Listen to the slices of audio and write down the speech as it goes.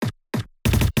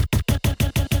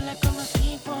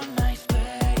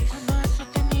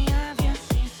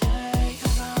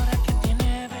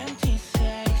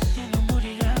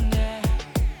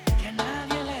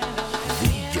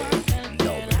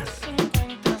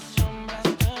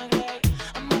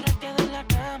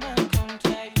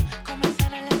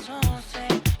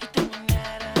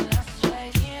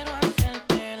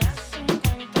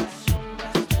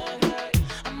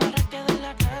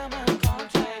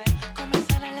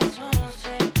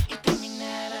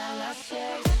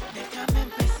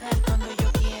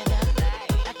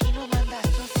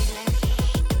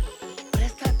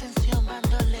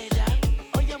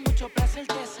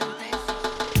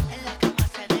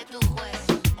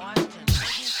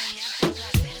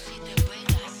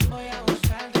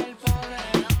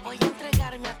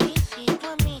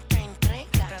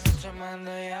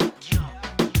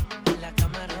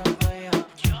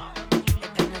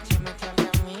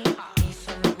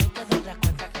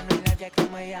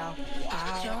Yo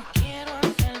quiero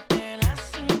hacerte las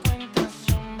 50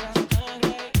 sombras de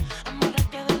Grey,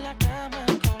 amarrarte de la cama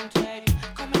con Jay,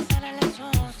 comenzar a las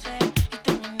 11 y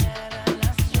terminar a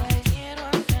las 6. Quiero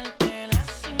hacerte las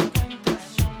 50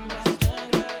 sombras de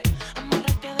Grey,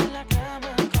 amarrarte de la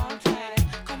cama con Jay,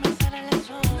 comenzar a las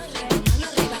 11.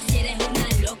 Mano arriba si eres una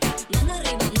loca, mano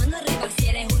arriba si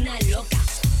eres una loca.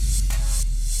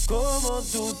 ¿Cómo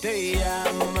tú te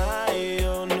llamas?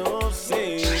 Yo no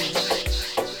sé.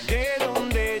 ¿De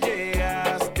dónde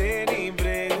llegaste? Ni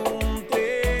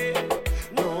pregunté.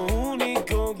 Lo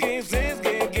único que sé es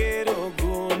que quiero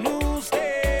con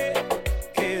usted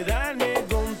quedarme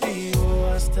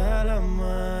contigo hasta el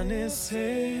amanecer.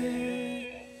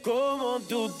 ¿Cómo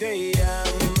tú te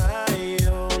llamas?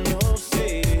 Yo no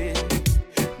sé.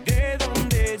 ¿De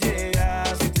dónde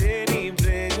llegaste? Ni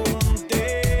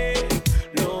pregunté.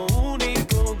 Lo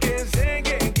único que sé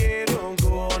que quiero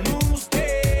con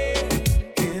usted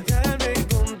quedarme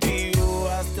contigo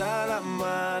hasta el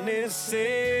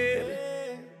amanecer.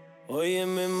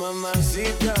 Óyeme,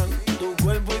 mamacita, tu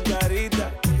cuerpo y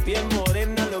carita, piel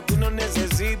morena, lo que uno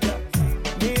necesita.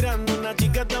 Mirando una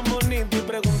chica tan bonita y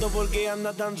pregunto por qué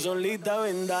anda tan solita.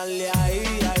 Ven, dale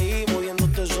ahí,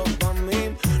 moviéndote eso pa'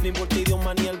 mí. Ni por ti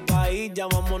idioma ni el país, ya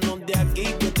vámonos de aquí,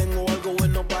 que tengo algo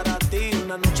bueno para ti.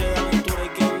 Una noche de aventura hay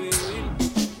que vivir.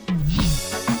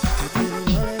 Te pido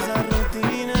de esa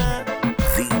rutina.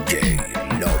 DJ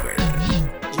Lover.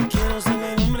 Yo quiero ser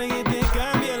el hombre que te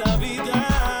cambie la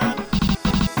vida.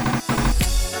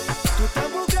 Tú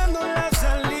estás buscando la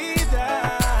salida.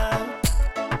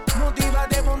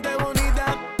 Motívate, ponte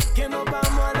bonita, que nos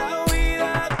vamos a la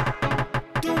huida.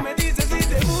 Tú me dices si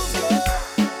te busco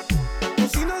o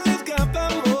si nos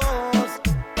escapamos.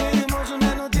 Tenemos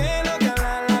una noche loca,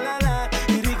 la,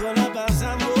 y rico la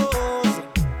pasamos.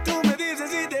 Tú me dices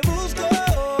si te busco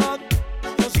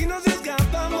o si nos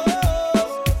escapamos.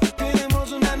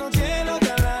 Tenemos una noche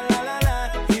loca,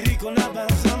 la, y rico la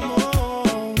pasamos.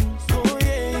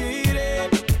 Oye, iré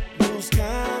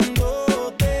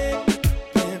buscándote.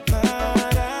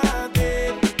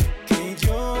 Prepárate, que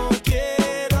yo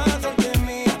quiero hacerte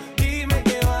mía. Dime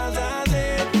qué vas a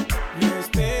hacer, no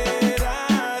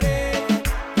esperaré.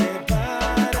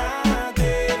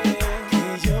 Prepárate, que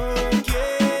yo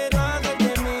quiero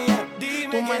hacerte mía.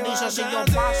 Dime Tú me qué dices vas si a yo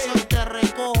hacer. paso y te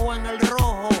recojo en el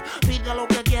rojo. Pide lo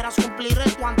que quieras, cumpliré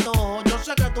tu antojo. Yo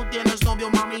sé que tú tienes novio,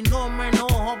 mami, no me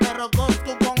enojo, pero tú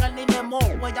con él ni me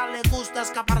mojo. Ella le gusta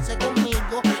escaparse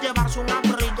conmigo, llevarse un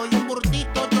abrigo y un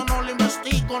burrito. Yo no le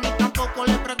investigo, ni tampoco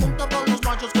le pregunto por los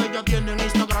machos que ella tiene en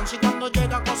Instagram. Si cuando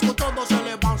llega a Costco todos se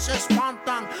le van, se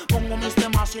espantan. Pongo mis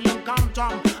temas y le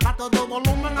encantan a todo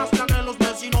volumen hasta que los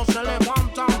vecinos se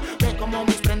levantan. Ve como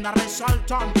mis prendas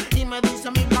resaltan y me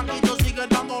dice mi blanquito sigue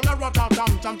dándole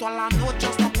ratatán. Tanto a la noche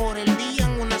hasta por el día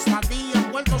en una estadía,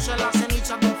 envueltos en la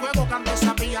ceniza de un fuego que antes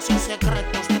sabía sin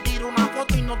secretos. Te tiro una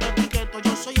foto y no te etiqueto.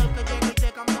 Yo soy el que llega y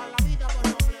te cambia la vida por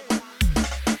completo.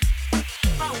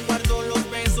 Aún guardo los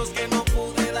besos que no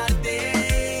pude darte.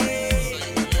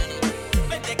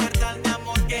 Vete cartas de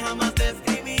amor que jamás te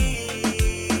escribí.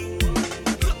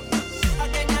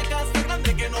 Aquella casa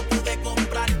grande que no pude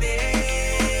comprarte.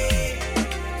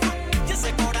 Y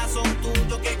ese corazón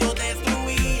tuyo que yo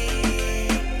destruí.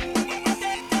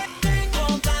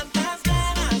 Tengo tantas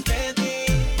ganas de ti,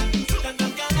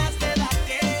 tantas ganas de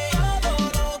darte todo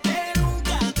lo que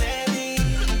nunca te di,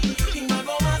 y no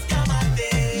hago más que amarte.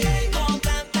 Tengo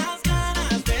tantas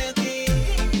ganas de ti,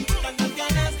 tantas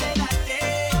ganas de darte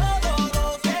todo lo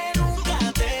que nunca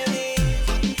te di,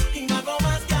 y no hago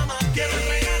más que amarte. Quiero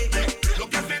entregarte lo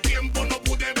que hace tiempo no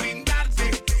pude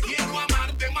brindarte. Quiero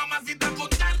amarte, mamacita,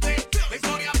 contarte la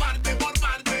historia parte por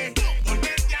parte,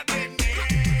 volverte a tener.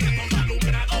 Todo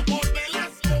alumbrado por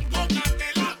velas, con poca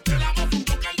tela. Te damos un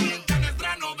toque caliente a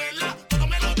nuestra novela. Todo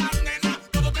me lo das, nena,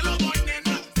 todo te lo doy,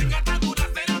 nena. Sin ataduras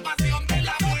será pasión de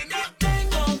la buena.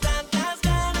 Tengo tantas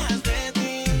ganas de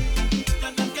ti,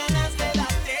 tantas ganas de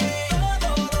darte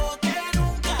todo lo que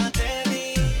nunca te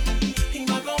di, y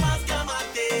no hago más que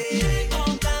amarte. Tengo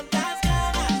tantas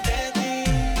ganas de ti,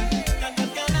 tantas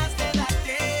ganas de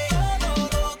darte todo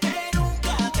lo que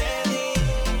nunca te di,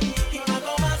 y no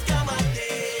hago más que amarte.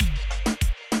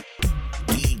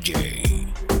 DJ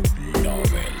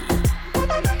Lover.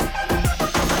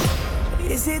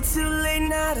 Is it too late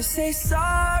now to say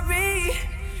sorry?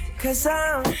 'Cause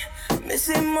I'm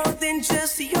missing more than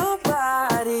just your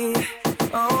body.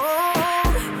 Oh,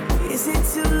 is it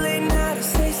too late now to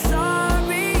say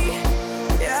sorry?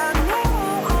 Yeah, I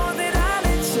know that I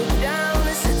let you down.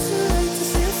 Is it too late to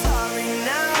say sorry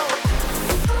now?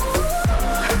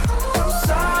 I'm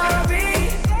sorry.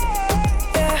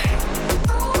 Yeah.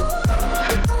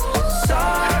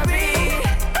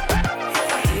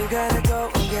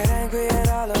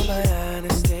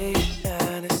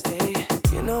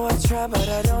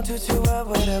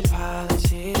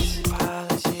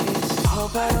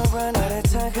 Hope I don't run out of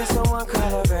time, cause someone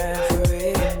call a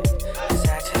referee. Cause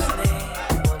I just need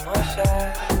one more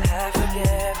shot, have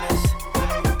forgiveness.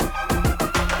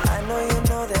 I know you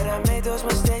know that I made those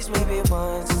mistakes maybe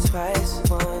once or twice.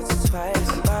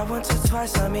 By once or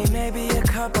twice, I mean maybe a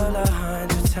couple of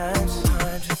hundred times.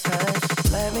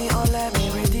 Let me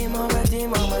redeem all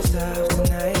myself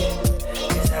tonight.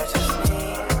 Cause I just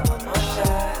need one more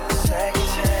shot, second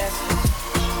chance.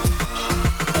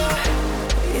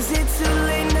 Is it too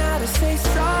late now to say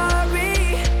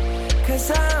sorry?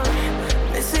 Cause I'm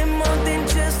missing more than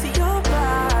just your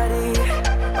body.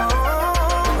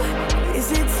 Oh,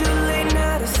 is it too late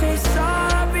now to say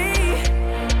sorry?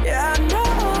 Yeah, I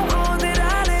know that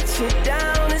I let you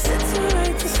down. Is it too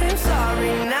late to say I'm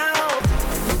sorry now?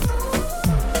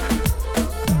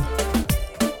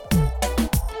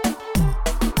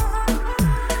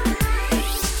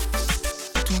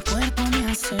 Tu cuerpo me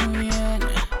hace bien,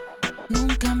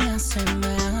 nunca me hace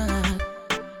mal.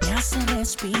 Me hace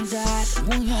respirar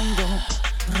muy hondo,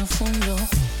 profundo.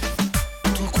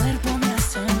 Tu cuerpo me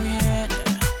hace bien,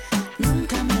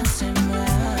 nunca me hace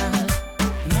mal.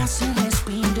 Me hace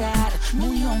respirar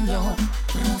muy hondo,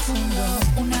 profundo.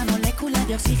 Una molécula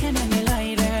de oxígeno en el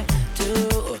aire.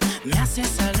 Tú me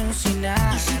haces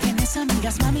alucinar. Y si tienes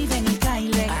amigas, mami, ven y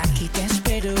baile. Aquí te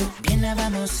espero, bien la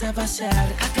vamos a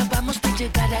pasar. Acabamos de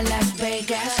llegar a Las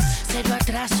Vegas. Cero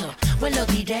atraso, vuelo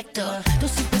directo. Tú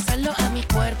sin pensarlo a mi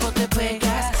cuerpo te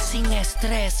pegas. Sin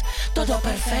estrés, todo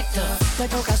perfecto.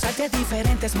 Puedo causarte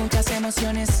diferentes, muchas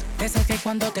emociones. Desde que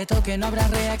cuando te toque no habrá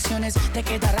reacciones. Te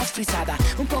quedarás frisada,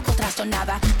 un poco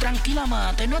trastornada. Tranquila,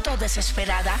 amante, no todo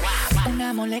desesperada.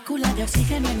 Una molécula de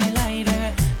oxígeno en el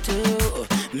aire. Tú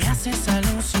me haces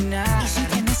alucinar. Y si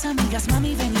tienes amigas,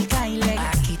 mami, ven y baile.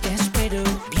 Aquí te espero,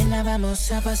 bien la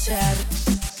vamos a pasar.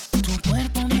 Tu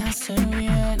cuerpo me hace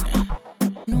bien,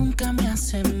 nunca me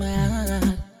hace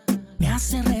mal. Me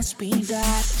hace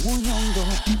respirar muy hondo,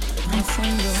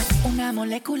 profundo. Una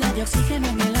molécula de oxígeno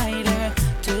en el aire.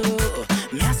 Tú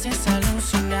me haces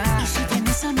alucinar. Y si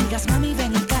tienes amigas, mami,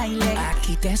 ven y baile.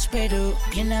 Aquí te espero,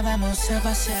 bien la vamos a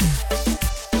pasar.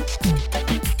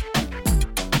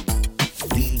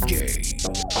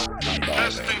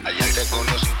 Ayer te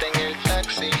conociste en el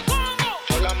taxi,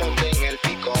 yo la monté en el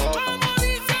pick-up.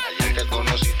 Ayer te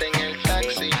conociste en el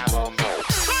taxi.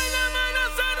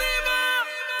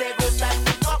 ¿Te gusta el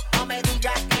pico? No me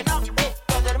digas que no.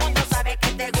 Todo el mundo sabe que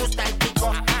te gusta el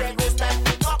pico. ¿Te gusta el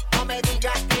pico? No me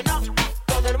digas que no.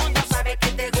 Todo el mundo sabe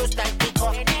que te gusta el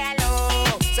pico. Menéalo.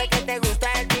 Sé que te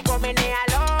gusta el pico,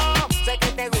 menéalo. Sé que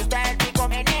te gusta el pico,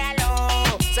 menéalo.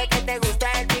 Sé que te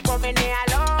gusta el pico,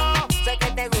 menéalo. Sé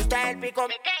que te gusta el pico.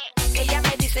 Ella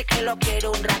me dice que lo quiere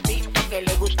un ratito, que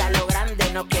le gusta lo grande,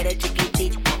 no quiere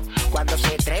chiquitito. Cuando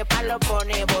se trepa lo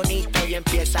pone bonito y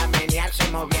empieza a menearse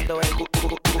moviendo el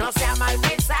cucu. No sea mal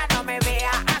pensada, no me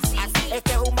vea así.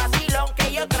 Este es un vacilón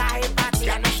que yo traje para ti.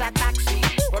 Ya no sea taxi,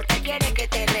 porque quiere que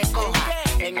te recoja.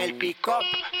 En el pick-up,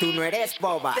 tú no eres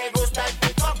boba. ¿Te gusta el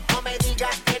pick-up? No me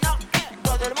digas que no.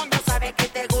 Todo el mundo sabe que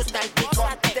te gusta el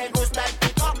pick-up. ¿Te gusta el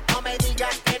pick-up? No me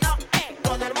digas que no.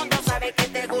 Todo el mundo sabe que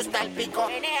te gusta el pico.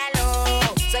 Menéalo.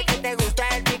 Sé que te gusta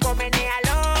el pico,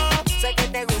 menéalo. Sé que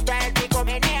te gusta el pico,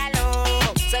 menéalo.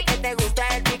 Sé que te gusta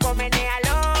el pico,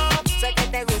 menéalo. Sé que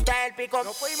te gusta el pico.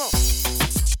 Nos fuimos.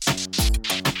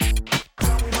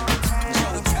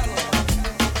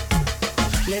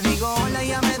 Le digo hola y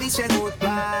ella me dice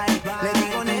goodbye. Le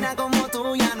digo nena como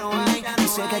tú ya no hay.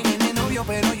 Dice que tiene novio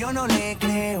pero yo no le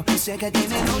creo. Dice que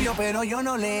tiene novio pero yo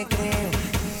no le creo.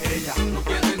 Ella no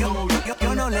tiene novio,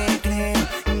 Yo no le creo.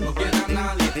 no quiere a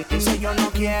nadie. Dice yo no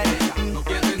quiero. No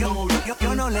tiene novio.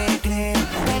 Yo no le creo.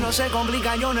 Pero se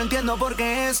complica, yo no entiendo por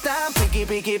qué está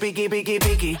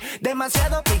piqui.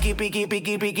 Demasiado piqui.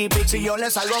 Si yo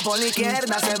le salgo por la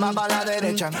izquierda, se va para la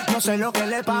derecha. No sé lo que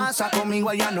le pasa,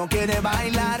 conmigo ella no quiere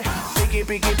bailar. Piqui.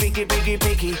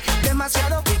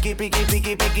 Demasiado piqui.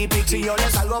 Si yo le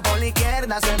salgo por la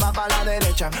izquierda, se va para la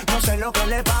derecha. No sé lo que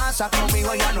le pasa,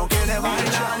 conmigo ella no quiere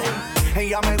bailar.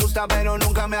 Ella me gusta pero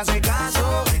nunca me hace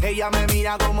caso. Ella me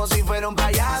mira como si fuera un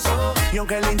payaso. Y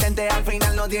aunque lo intenté al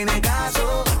final no tiene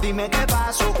caso. Dime qué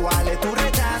pasó, cuál es tu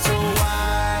rechazo.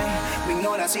 Why? Me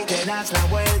ignoras y te das la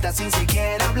vuelta sin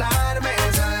siquiera hablarme.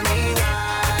 Esa es mi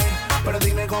why. Pero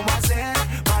dime cómo hacer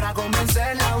para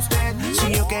convencerla a usted.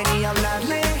 Si yo quería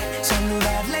hablarle,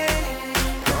 saludarle,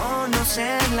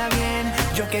 conocerla bien.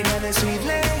 Yo quería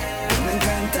decirle que me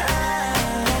encanta.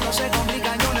 No se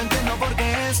complica, yo no entiendo por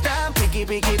qué está piqui.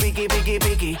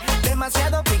 piqui, piqui.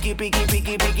 Demasiado piqui, piqui,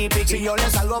 piqui, piqui, piqui. Si yo le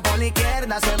salgo por la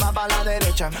izquierda, se va para la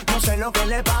derecha. No sé lo que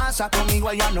le pasa,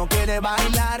 conmigo ella no quiere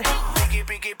bailar. Piqui,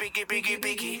 piqui, piqui, piqui,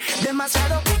 piqui.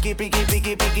 Demasiado piqui, piqui,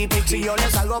 piqui, piqui, piqui. Si yo le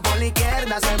salgo por la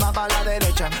izquierda, se va para la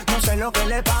derecha. No sé lo que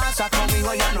le pasa,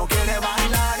 conmigo ella no quiere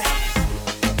bailar.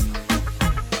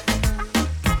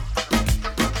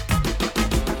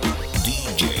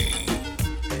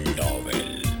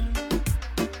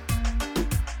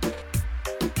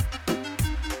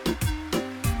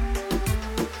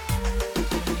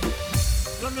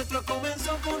 Nuestro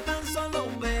comenzó con tan solo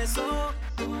un beso,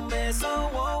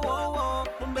 wow, wow, wow.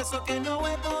 Un beso que no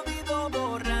he podido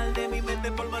borrar de mi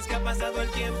mente por más que ha pasado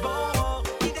el tiempo.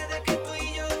 Y desde que tú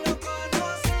y yo nos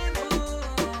conocemos,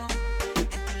 en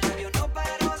tu labio no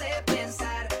paro de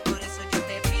pensar. Por eso yo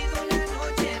te pido una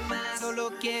noche más.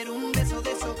 Solo quiero un beso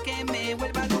de esos que me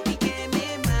vuelva loco y que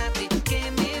me mate,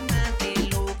 que me mate.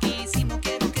 Loquísimo,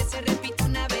 quiero que se repita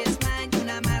una vez más, y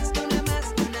una más, y una más,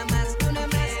 y una más, y una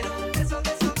más. Quiero un beso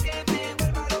de esos que me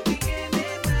vuelva loco y que me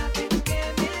mate, que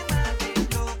me mate.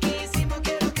 Loquísimo,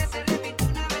 quiero que se repita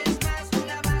una vez más,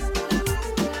 una más, una más,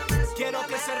 una más. Quiero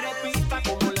que se repita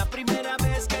como la primera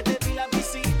vez que te di la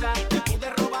visita. Te pude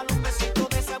robar un besito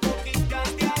de esa boquita.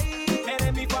 De ahí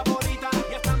eres mi favorita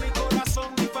y hasta mi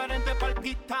corazón diferente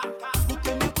palpita.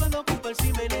 Usted me puede ocupar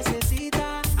si me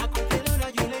necesita. A cualquier hora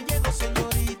yo le llego,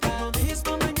 señorita. No dejes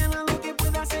pa' mañana lo que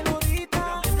pueda hacer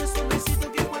ahorita. Es un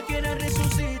besito que cualquiera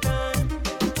resucita.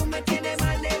 Tú me tienes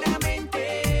mal de la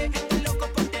mente. Estoy loco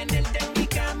por tenerte en mi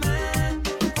cama.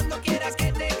 Cuando quieras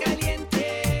que te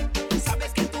caliente,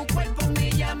 sabes que tu cuerpo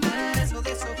me llama. Eso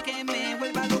de eso que me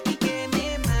vuelva loco y que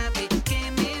me mate,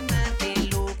 que me mate.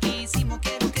 Loquísimo,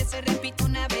 quiero que se repita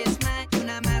una vez más, y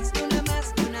una más, y una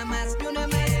más, y una más, y una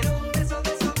más. Quiero un beso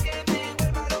de eso que me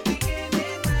vuelva loco y que me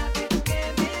mate, que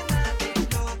me mate.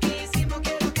 Loquísimo,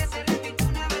 quiero que se repita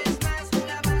una vez más,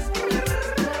 una más, una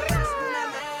más, una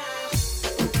más.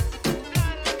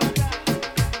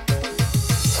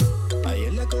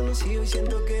 Ayer la conocí, hoy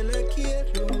siento que la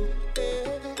quiero.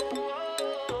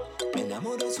 Me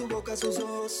enamoró su boca, sus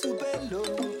ojos, su pelo.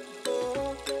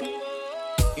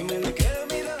 Y me le quedé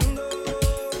mirando.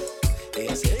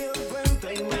 Ella se dio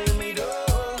cuenta y me miró.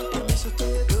 Por eso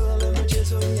estuve toda la noche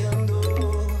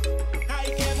soñando.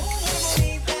 Ay, qué mujer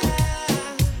bonita,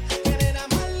 que nena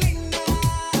más linda,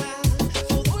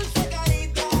 su dulce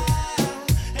carita,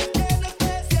 es que lo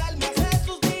especial me hace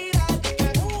suspirar. Qué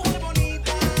mujer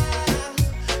bonita,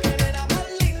 que nena más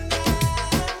linda,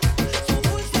 su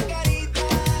dulce carita,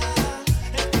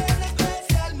 es que lo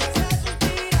especial me hace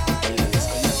suspirar. En la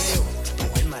disco la veo,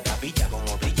 mujer maravilla,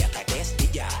 como brilla hasta que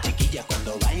estilla. Chiquilla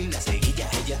cuando baila seguilla,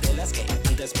 ella es de las que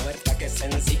antes muerta que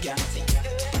sencilla.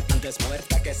 Antes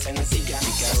muerta que sencilla.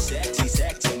 Chica sexy,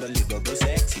 sexy, unbelievable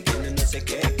sexy. Tiene no sé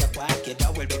qué, que a cualquiera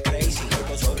vuelve crazy.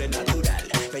 Cuerpo sobrenatural,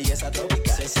 belleza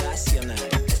tropical, sensacional.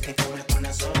 Este que me pone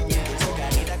a soñar. Su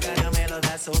carita caramelo de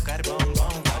azúcar,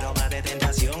 bombón. Aroma de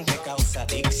tentación que causa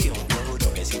adicción. Yo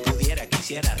juro que si pudiera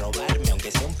quisiera robarme,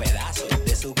 aunque sea un pedazo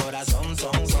de su corazón.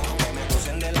 Son que me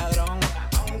acusen de ladrón,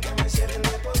 aunque me cierren de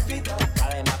por vida.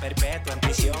 Cadena perpetua en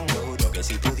prisión. Yo juro que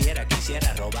si pudiera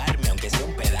quisiera robarme, aunque sea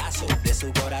un pedazo de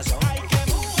su corazón. Ay, qué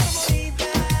mujer bonita,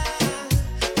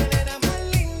 que nena más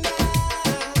linda,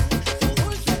 su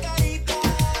dulce carita,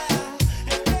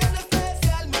 es que lo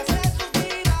especial me hace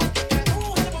suspirar. Qué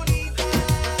mujer bonita,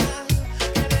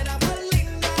 que nena más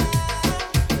linda,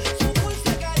 su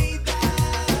dulce carita,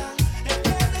 es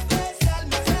que lo especial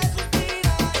me hace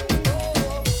suspirar.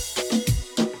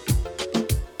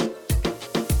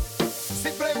 Si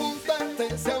preguntaste,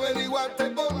 si averiguaste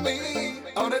por mí,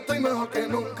 ahora estoy mejor que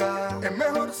nunca. Es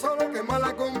mejor solo que mal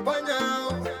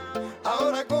acompañado.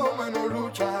 Ahora cojo menos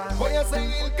lucha. Voy a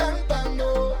seguir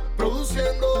cantando,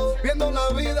 produciendo, viendo la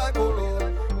vida a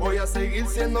color. Voy a seguir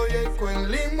siendo Yeco en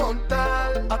el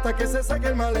inmortal hasta que se saque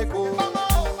el malecón.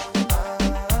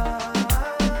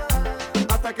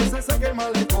 Hasta que se saque el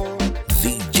malecón.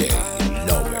 DJ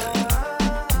Lover.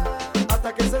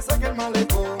 Hasta que se saque el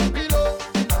malecón. Pilo.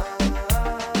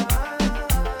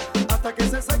 Hasta que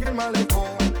se saque el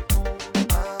malecón.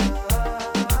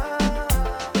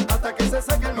 Hasta que se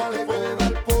saque el malecón. Puede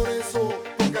dar por eso,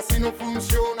 porque así no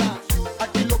funciona.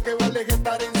 Aquí lo que vale es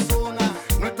estar en zona.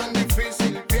 No es tan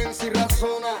difícil, piensa y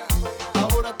razona.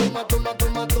 Ahora toma, toma,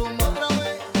 toma, toma otra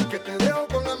vez. Que te dejo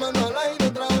con la mano al aire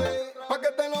otra vez. Pa'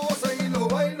 que te lo goces y lo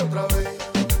bailo otra vez.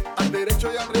 Al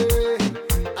derecho y al revés.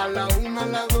 A la una, a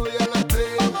la dos y a las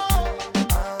tres.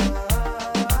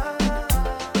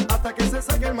 Hasta que se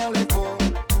saque el malecón.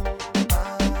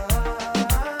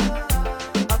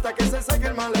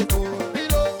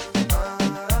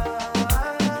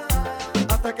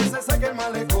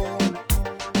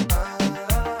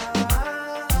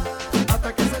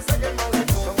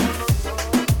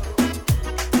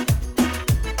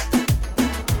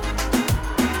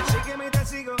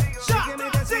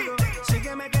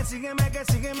 sígueme que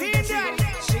sígueme y te sigo.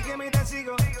 Sígueme y te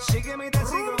sigo, sígueme y te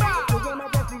sigo.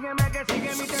 Sígueme que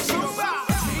sígueme y te sigo.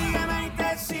 Sígueme y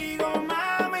te sigo,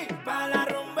 mami. Pa' la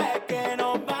rumba es que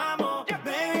nos vamos.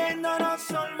 Bebiendo nos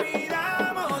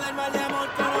olvidamos del mal de amor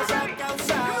que nos han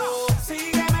causado.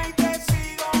 Sígueme y te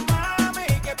sigo, mami.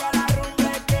 Que pa' la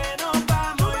rumba es que nos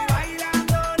vamos. Y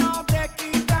bailando nos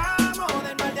desquitamos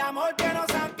del mal de amor que nos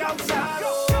han causado.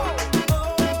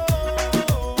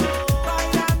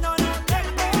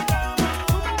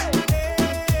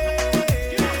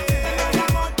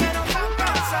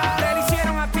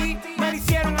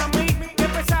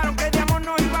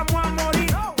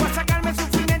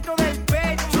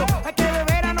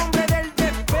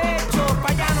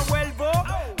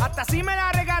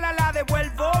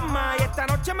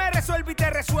 Y te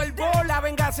resuelvo, la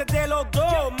venganza es de los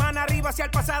dos. Mano arriba hacia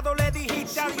el pasado le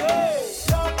dijiste adiós.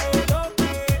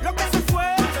 Lo que se fue,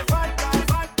 hace falta.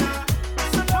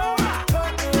 Eso no,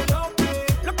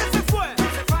 lo que se fue,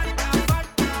 hace falta. Más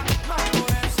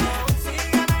por eso,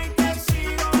 sígueme y te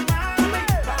sigo, mami.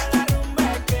 Pa' la rumba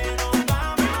es que nos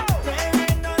vamos.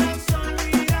 Bebiendo nos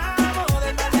olvidamos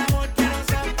del mal de amor que nos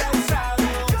han causado.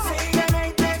 Sígueme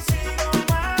y te sigo,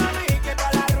 mami. Que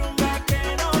pa' la rumba es que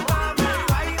nos vamos.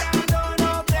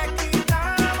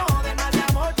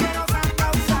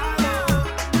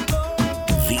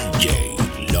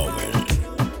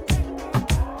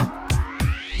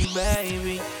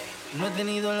 Baby, no he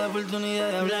tenido la oportunidad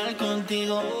de hablar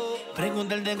contigo,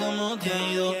 preguntarte cómo te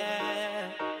ha ido.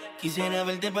 Quisiera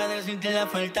verte para decirte la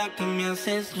falta que me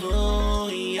haces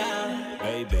hoy.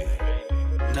 Baby,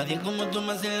 nadie como tú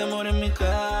me hace el amor en mi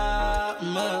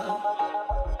cama.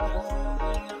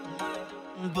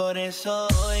 Por eso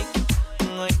hoy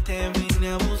te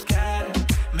vine a buscar.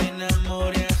 Me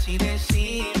enamoré así de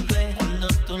simple cuando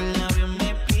tus labios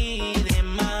me piden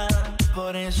más.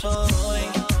 Por eso hoy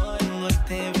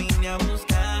te vine a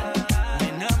buscar. Me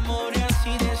enamoré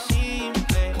así de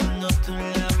simple cuando tus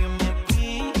labios me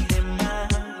piden más.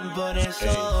 Por eso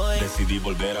hoy decidí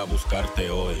volver a buscarte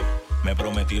hoy. Me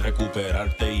prometí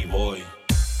recuperarte y voy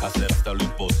a hacer hasta lo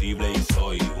imposible y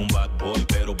soy un bad boy,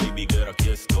 pero baby girl aquí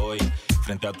estoy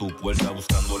frente a tu puerta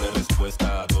buscándole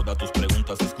respuesta a todas tus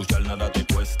preguntas. Escuchar nada te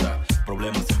cuesta.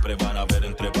 Problemas siempre van a haber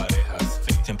entre parejas.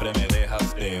 Siempre me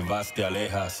dejas, te vas, te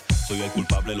alejas. Soy el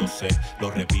culpable, lo sé,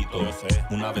 lo repito.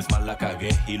 Una vez más la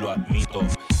cagué y lo admito.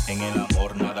 En el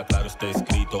amor nada claro está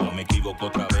escrito. Me equivoco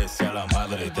otra vez, sea la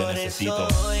madre, te necesito.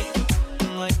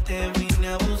 Hoy te vine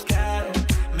a buscar.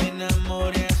 Me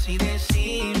enamoré así de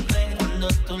simple cuando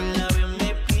tus labios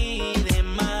me piden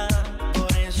más.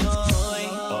 Por eso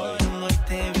hoy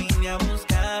te vine a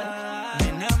buscar. Me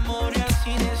enamoré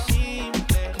así de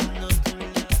simple cuando tus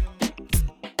labios.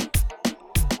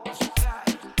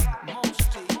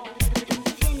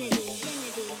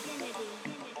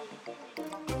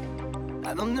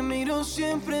 A donde miro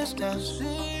siempre estás.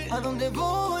 A donde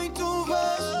voy tú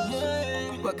vas.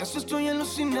 ¿O acaso estoy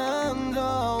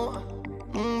alucinando?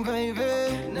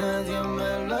 Baby, nadie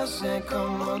me lo hace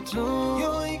como tú. Y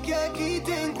hoy que aquí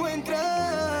te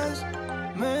encuentras,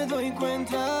 me doy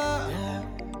cuenta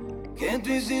que tú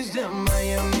hiciste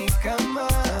magia en mi cama.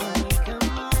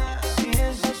 Si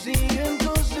es así,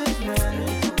 entonces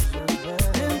ven.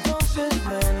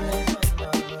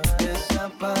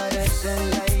 Desaparece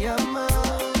la llama.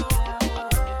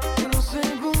 En un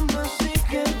segundo así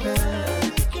que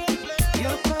ven y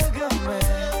apágame.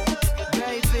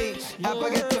 Baby,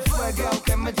 apaga este fuego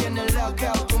que me tiene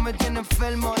loco. Tú me tienes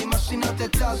enfermo y más si no te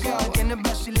toco. Me tienes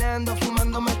vacilando,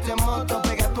 fumándome este moto.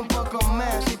 Pégate un poco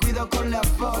más y cuido con las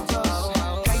fotos.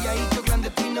 Calladito,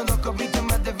 clandestino, 2 copitas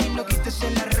más de vino. Quítese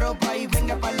la ropa y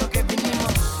venga pa' lo que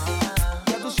vinimos.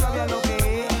 Ya tú sabes a lo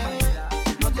que es.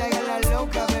 No te hagas la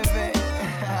loca, bebé.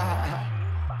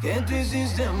 Que tú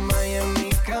hiciste magia en mi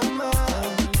cama.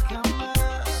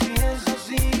 Si es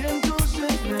así,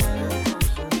 entonces ven.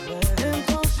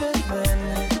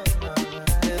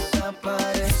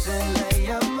 Desaparece la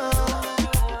llama.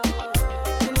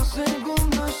 En un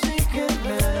segundo así que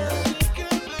ven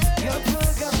y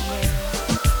apágame.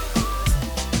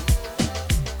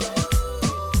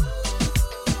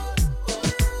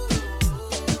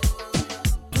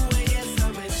 Tu belleza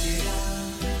me tira,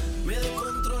 me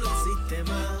descontrola el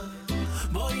sistema.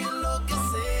 Voy a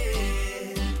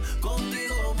enloquecer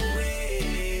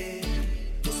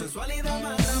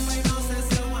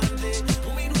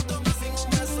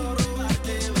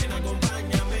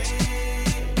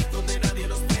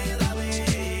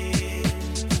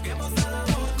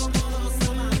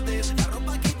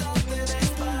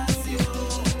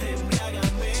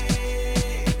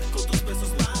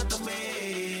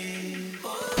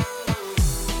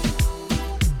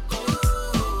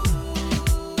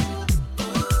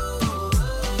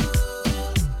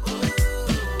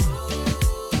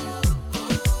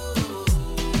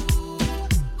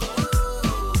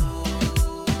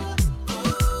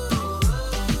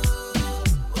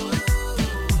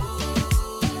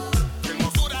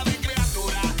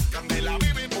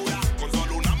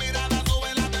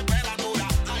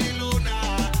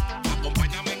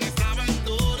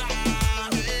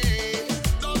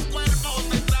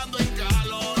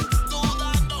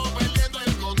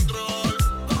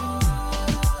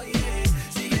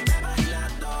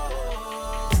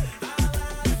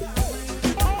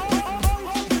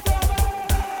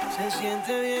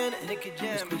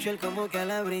como que a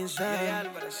la brisa.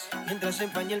 Mientras se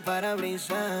empaña el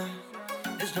parabrisas.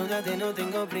 Desnúdate, no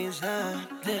tengo prisa.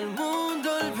 Del mundo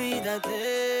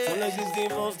olvídate. Solo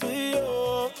existimos tú y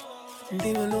yo.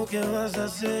 Dime lo que vas a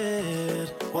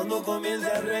hacer cuando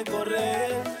comiences a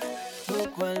recorrer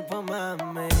tu cuerpo,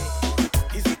 mami.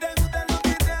 Y si te gusta lo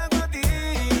que te hago a ti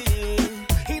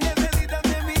y necesitas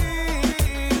de mí,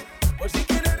 por si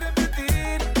quieres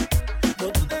repetir,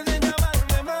 no tú te enseñas a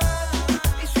darme más.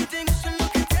 Y si te gusta lo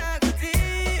que te hago a ti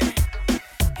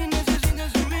y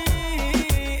necesitas de mí,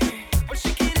 por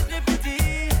si quieres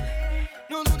repetir,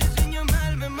 no tú te enseñas a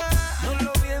darme más. No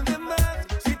lo pienses más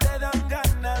si te dan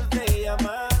ganas de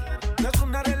llamar. No es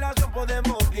una relación,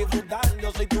 podemos disfrutar.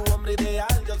 Yo soy tu hombre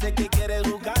ideal, yo sé que quieres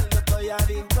jugar. Yo estoy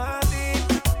adicto a ti,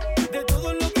 de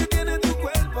todo lo que tiene tu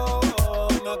cuerpo.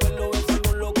 Me acuerdo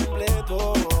besarlo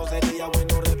completo. Sería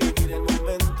bueno revivir el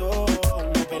momento.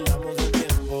 No perdamos el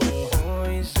tiempo.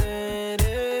 Hoy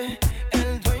seré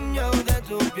el dueño de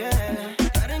tu piel.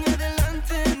 Dar en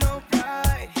adelante no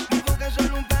hay. Mi boca es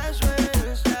solo un paso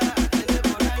está de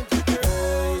devorarte.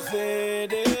 Hoy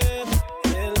seré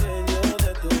el dueño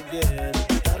de tu piel.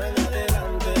 Dar en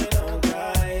adelante no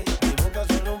cae. Mi boca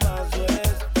solo un paso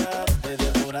está de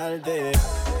devorarte.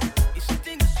 Y si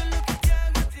te gusta lo que te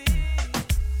hago a ti.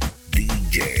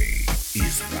 DJ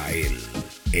Israel,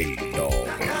 el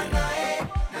Lobe.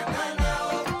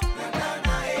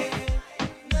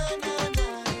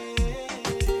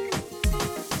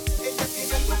 Ella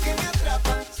tiene algo que me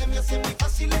atrapa, se me hace muy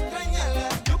fácil extrañarla.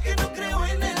 Yo que no creo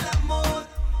en el amor,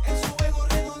 en su juego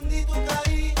redondito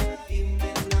caí y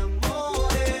me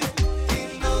enamoré.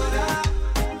 Ignora,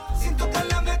 sin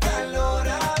tocarla me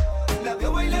calora. La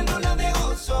veo bailando, la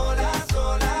dejo sola,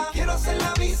 sola. Quiero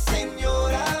hacerla mi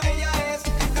señora. Ella es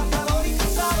encantadora y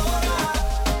cazadora.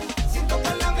 Sin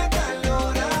tocarla me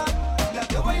calora. La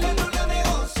veo bailando, la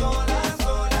dejo sola,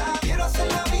 sola. Quiero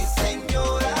hacerla mi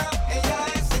señora. Ella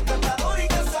es encantadora y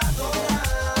cazadora.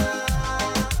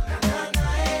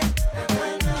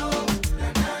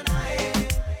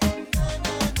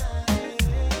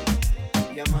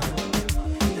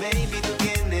 Baby, tú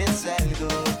tienes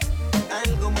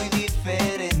algo muy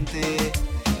diferente.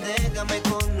 Déjame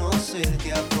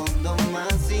conocerte a fondo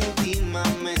más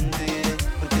íntimamente.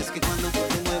 Porque es que cuando tú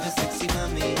te mueves sexy,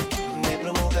 mami, me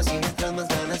provocas y me traes más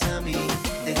ganas a mí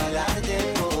de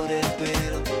jalarte por el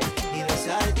pelo y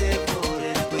besarte por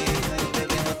el cuello. Ay,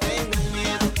 bebé, no tengas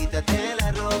miedo, quítate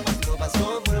la ropa, lo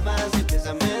paso por base y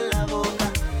bésame en la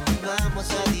boca. Vamos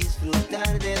a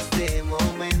disfrutar de este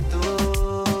momento.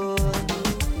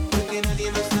 Porque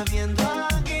nadie nos está viendo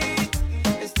aquí,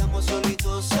 estamos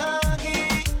solitos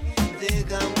aquí.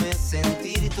 Déjame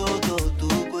sentir todo tu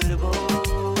cuerpo.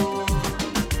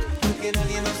 Porque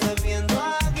nadie nos está viendo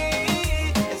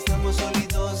aquí, estamos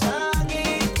solitos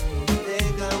aquí.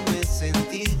 Déjame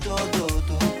sentir todo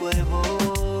tu cuerpo.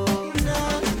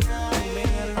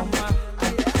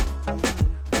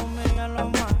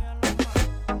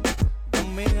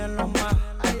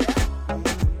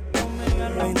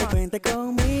 Vente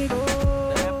conmigo,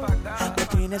 no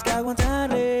tienes que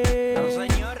aguantarle.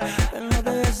 Él no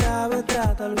te sabe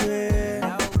tratar bien,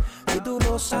 y tú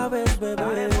lo sabes,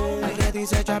 bebé. El que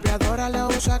dice chapeadora lo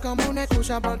usa como una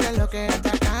excusa porque es lo que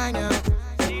está caña.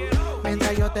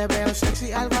 Mientras yo te veo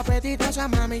sexy, algo apetitosa,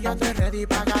 mami, yo estoy ready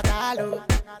pa' catarlo.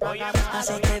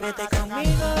 Así que vete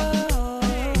conmigo,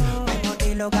 por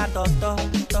ti lo gato,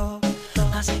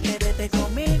 así que vete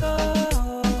conmigo,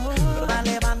 pero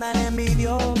dale banda al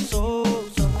envidioso.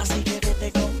 Así que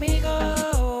vete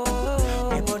conmigo,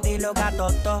 que por ti lo gato,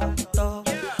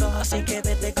 así que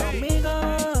vete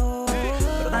conmigo,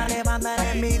 pero dale banda al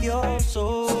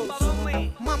envidioso.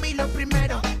 Mami, lo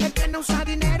primero es que no usa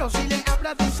dinero. Si le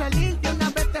hablas de salir, de una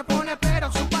vez te pone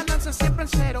pero. Su balance siempre en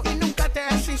cero y nunca te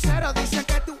es sincero. Dice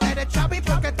que tú eres chavi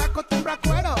porque te acostumbras a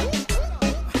cuero.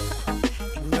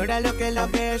 Ignora lo que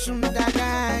es un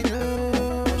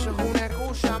tacaño. Eso es una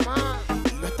excusa más.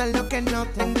 Y esto es lo que no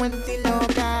tengo en ti, lo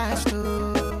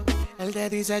gasto. El que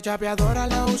dice chapeadora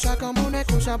lo usa como una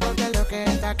excusa porque es lo que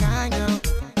es tacaño.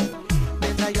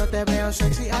 Mientras yo te veo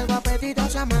sexy, algo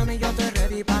apetitosa, mami, yo estoy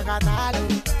ready pa' catarlo.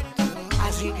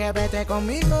 Así que vete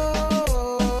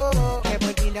conmigo, que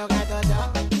por ti lo gato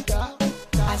yo.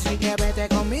 Así que vete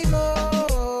conmigo,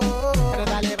 pero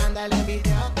dale banda la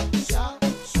envidia.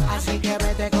 Así que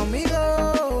vete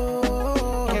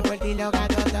conmigo, que por ti lo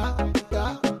gato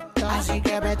yo. Así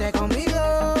que vete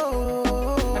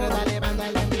conmigo, pero dale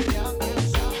banda la envidia.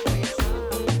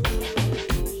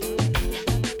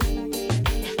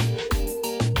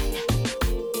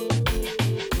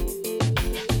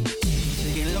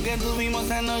 Tuvimos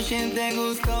anoche te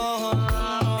gustó.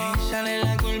 Échale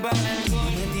la culpa a algo.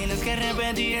 Me tienes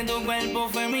repetí en tu cuerpo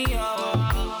fue mío.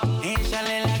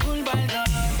 Échale la culpa al dolor,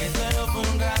 que solo fue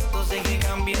un rato, sé que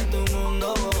cambié tu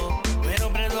mundo,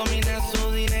 pero predomina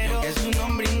su dinero, que es un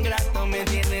hombre ingrato, me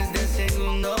tienes de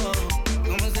segundo,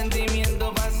 como un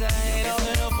sentimiento pasajero.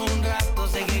 Que solo fue un rato,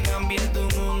 sé que cambié tu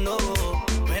mundo,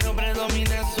 pero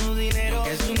predomina su dinero,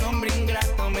 que es un hombre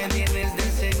ingrato, me tienes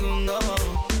de segundo,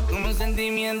 como un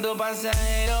sentimiento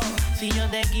pasajero. Si yo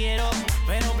te quiero,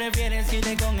 pero prefieres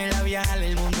irte con él a viajar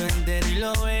el mundo entero y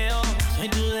lo veo. Soy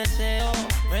tu deseo,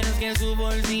 pero es que en su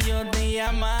bolsillo te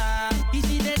llama. Y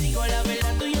si te digo la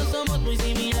verdad, tú y yo somos muy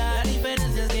similares. La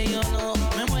diferencia es que yo no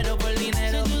me muero por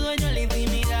dinero. Soy tu dueño en la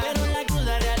intimidad, pero en la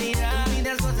cruda realidad tú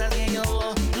pides cosas que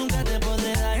yo nunca te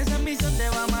podré dar. Esa ambición te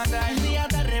va a matar, un día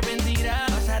te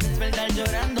arrepentirás. Vas a despertar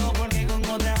llorando porque con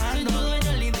otra ando. Soy tu dueño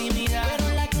en la intimidad, pero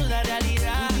en la cruda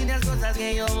realidad tú pides cosas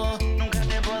que yo nunca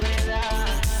te podré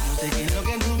dar. No sé qué es lo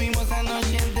que tuvimos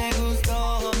anoche te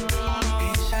gustó.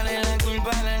 Échale la culpa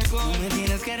al alcohol. Tú me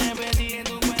tienes que repetir en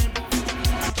tu cuerpo.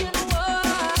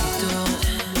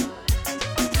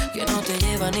 Que no te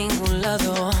lleva a ningún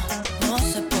lado. No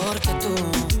sé por qué tú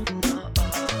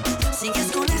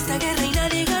sigues con esta guerra y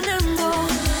nadie ganando.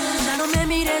 Ya no me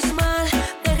mires mal,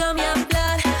 déjame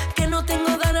hablar, que no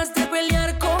tengo ganas de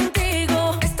pelear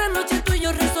contigo. Esta noche tú y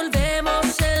yo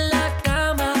resolvemos en la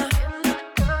cama.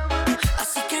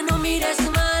 Así que no mires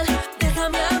mal,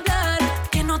 déjame hablar,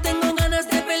 que no tengo ganas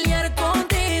de pelear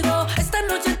contigo. Esta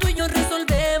noche tú y yo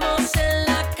resolvemos en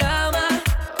la cama.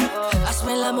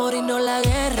 Hazme el amor y no la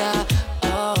guerra.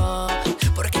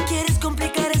 ¿Por qué quieres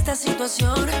complicar esta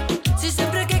situación? Si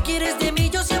siempre que quieres de mí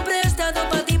yo siempre he estado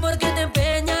para ti, ¿por qué te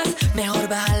empeñas? Mejor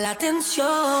baja la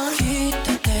tensión.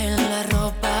 Quítate la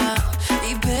ropa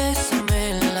y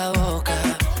bésame en la boca.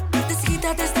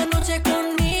 Desquítate esta noche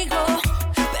conmigo,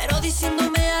 pero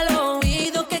diciéndome al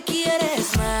oído que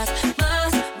quieres más,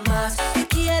 más, más, que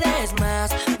quieres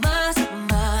más, más,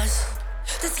 más.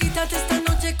 Desquítate esta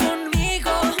noche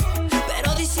conmigo,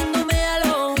 pero diciéndome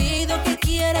al oído que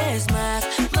quieres más,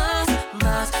 más,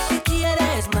 más, que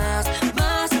quieres más,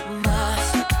 más, más.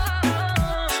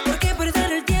 ¿Por qué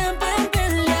perder el tiempo en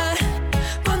pelear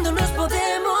cuando nos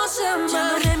podemos amar? Ya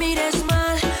no me mires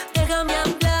mal, déjame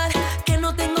hablar, que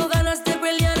no tengo ganas de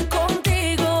pelear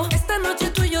contigo. Esta noche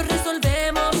tú y yo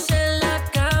resolvemos en la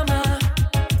cama.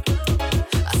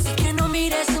 Así que no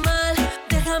mires mal,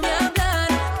 déjame hablar,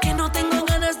 que no tengo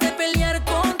ganas de pelear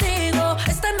contigo.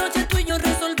 Esta noche tú y yo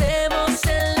resolvemos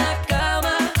en la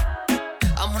cama.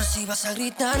 Amor, si vas a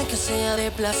gritar, que sea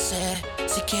de placer.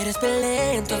 Si quieres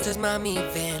pelear, entonces mami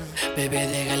ven. Bebé,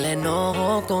 déjale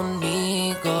enojo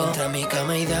conmigo. Entra a mi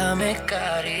cama y dame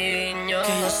cariño,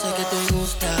 que yo sé que te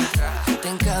gusta, te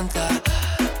encanta.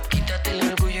 Quítate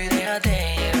el orgullo y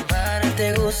déjate llevar.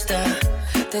 Te gusta,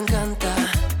 te encanta.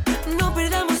 No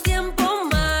perdamos tiempo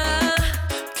más.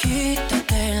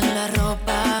 Quítate la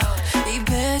ropa y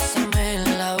bésame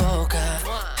en la boca.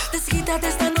 Desquítate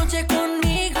esta noche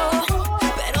conmigo,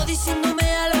 pero diciéndome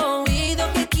al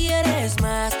oído que quieres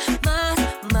más, más,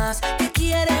 más, que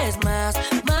quieres más,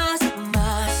 más,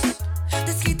 más.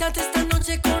 Desquítate esta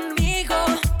noche conmigo,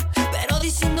 pero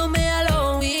diciéndome al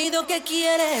oído que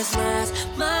quieres más,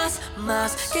 más,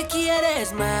 más, que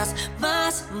quieres más,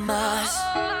 más, más.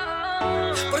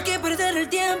 ¿Por qué perder el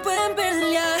tiempo en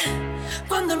pelear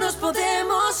cuando nos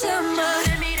podemos amar?